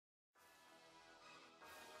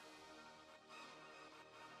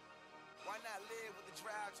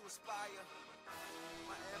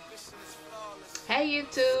Hey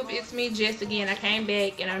YouTube, it's me Jess again. I came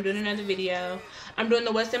back and I'm doing another video. I'm doing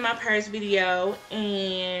the what's in my purse video,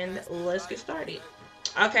 and let's get started.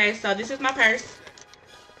 Okay, so this is my purse.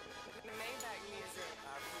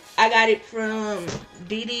 I got it from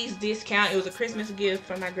DD's Discount. It was a Christmas gift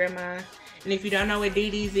from my grandma. And if you don't know what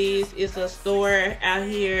DD's is, it's a store out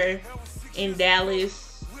here in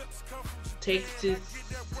Dallas, Texas.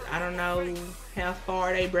 I don't know how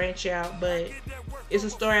far they branch out, but it's a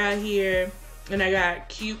store out here, and I got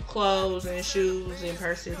cute clothes and shoes and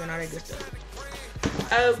purses and all that good stuff.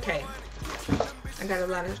 Okay, I got a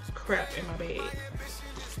lot of crap in my bag.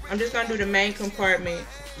 I'm just gonna do the main compartment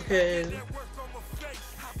because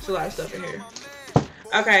there's a lot of stuff in here.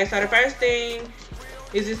 Okay, so the first thing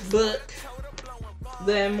is this book,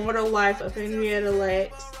 The Immortal Life of Henrietta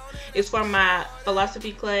Lacks. It's from my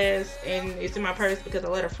philosophy class, and it's in my purse because I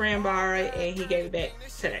let a friend borrow it, and he gave it back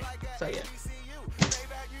today. So yeah.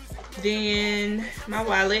 Then my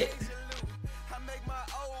wallet.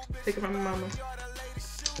 Take it from my mama.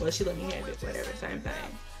 Well, she let me have it. Whatever, same thing.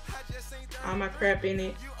 All my crap in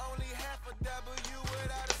it.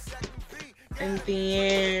 And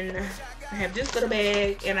then I have this little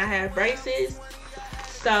bag, and I have braces.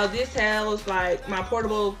 So this has like my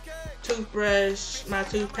portable toothbrush, my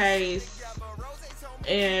toothpaste,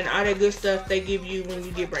 and all that good stuff they give you when you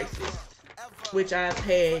get braces, which I've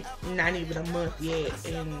had not even a month yet,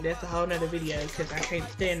 and that's a whole nother video because I can't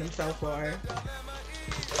stand them so far.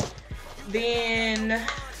 Then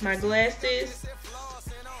my glasses.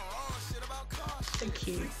 They're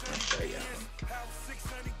cute. I'll show y'all.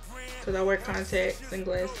 Because I wear contacts and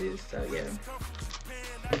glasses, so yeah.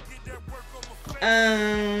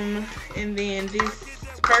 And then this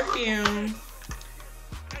perfume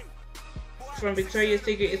from Victoria's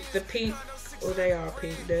Secret. It's the pink, well, they are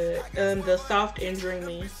pink. The soft and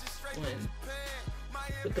dreamy one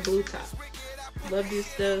with the blue top. Love this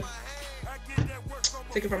stuff.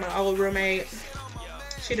 Took it from my old roommate.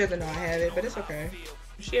 She doesn't know I have it, but it's okay.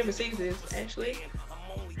 If she ever sees this, actually,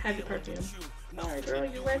 have the perfume. Alright, girl,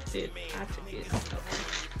 you left it. I took it.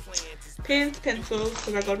 Okay. Pens, pencils,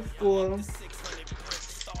 because I go to school.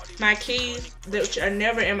 My keys, which are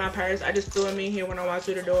never in my purse. I just threw them in here when I walked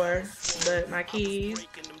through the door. But my keys.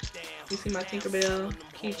 You see my Tinkerbell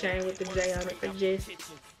keychain with the J on it for Jess.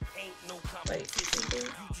 Wait,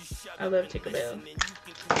 I love Tinkerbell.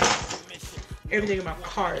 Everything in my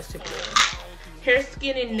car is Tinkerbell. Hair,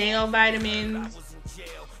 skin, and nail vitamins.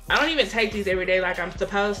 I don't even take these every day like I'm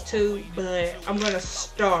supposed to, but I'm gonna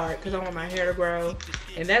start because I want my hair to grow,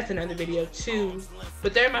 and that's another video too.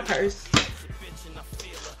 But they're in my purse.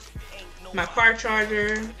 My car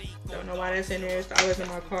charger, don't know why that's in there, it's always in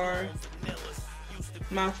my car.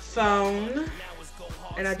 My phone,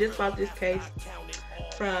 and I just bought this case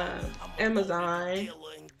from Amazon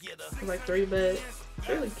for like $3. It's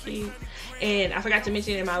really cute. And I forgot to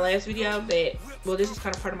mention in my last video that, well, this is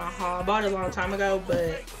kind of part of my haul. I bought it a long time ago,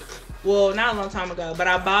 but, well, not a long time ago, but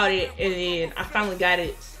I bought it, and then I finally got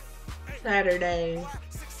it Saturday.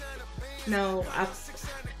 No,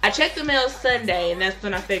 I checked the mail Sunday, and that's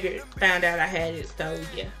when I found out I had it. So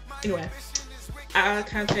yeah. Anyway, eye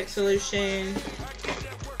contact solution.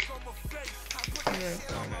 That's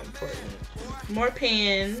not important. More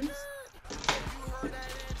pens.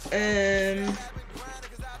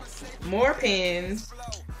 More pens.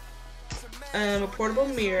 A portable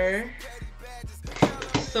mirror.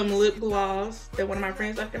 Some lip gloss that one of my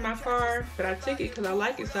friends left in my car, but I took it because I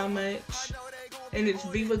like it so much. And it's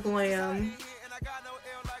Viva Glam.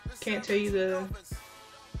 Can't tell you the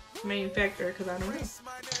manufacturer because I don't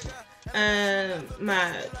know.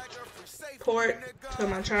 My port for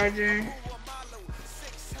my charger.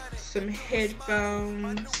 Some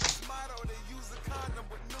headphones.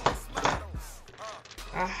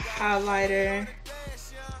 A highlighter.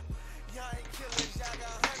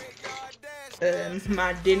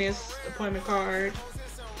 My dentist appointment card.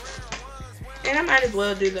 And I might as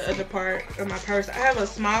well do the other part of my purse. I have a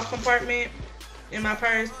small compartment in my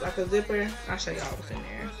purse, like a zipper. I'll show y'all what's in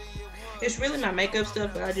there. It's really my makeup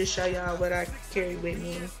stuff, but I'll just show y'all what I carry with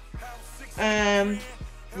me.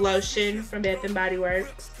 Lotion from Bath and Body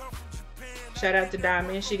Works. Shout out to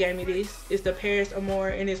Diamond, she gave me this. It's the Paris Amour,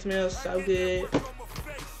 and it smells so good.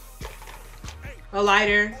 A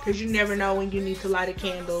lighter, because you never know when you need to light a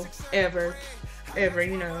candle, ever,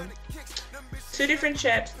 you know. 2 different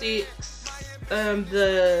chapsticks.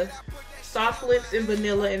 The soft lips and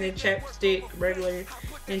vanilla, and then chapstick regular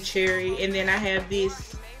and cherry. And then I have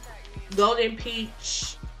this golden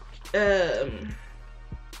peach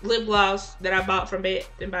lip gloss that I bought from Bath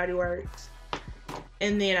and Body Works.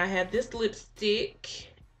 And then I have this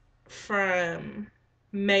lipstick from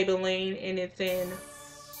Maybelline, and it's in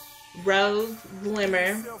Rose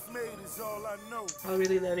Glimmer. I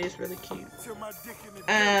really love it. It's really cute.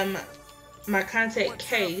 My contact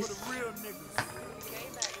case,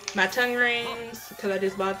 my tongue rings, because I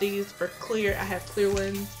just bought these for clear. I have clear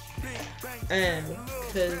ones,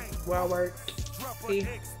 because where I work,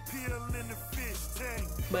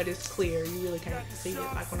 but it's clear. You really can't see it.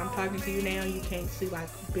 Like when I'm talking to you now, you can't see like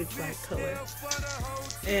big bright color.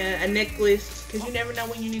 And a necklace, because you never know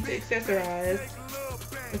when you need to accessorize.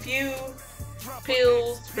 A few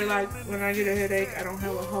pills for like when I get a headache. I don't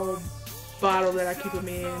have a whole bottle that I keep them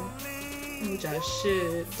in, which I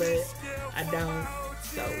should, but I don't.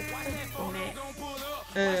 So on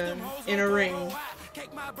that, in a ring.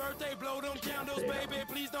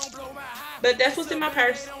 But that's what's in my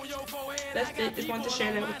purse. That's it. Just want to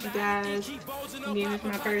share that with you guys. Again, it's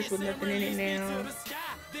my purse with nothing in it now.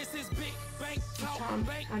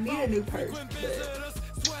 I need a new purse,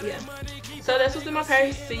 but yeah. So that's what's in my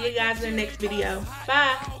purse. See you guys in the next video.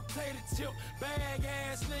 Bye. Bag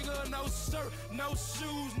ass nigga, no shirt, no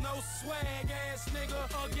shoes, no swag ass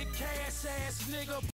nigga, get cash ass nigga.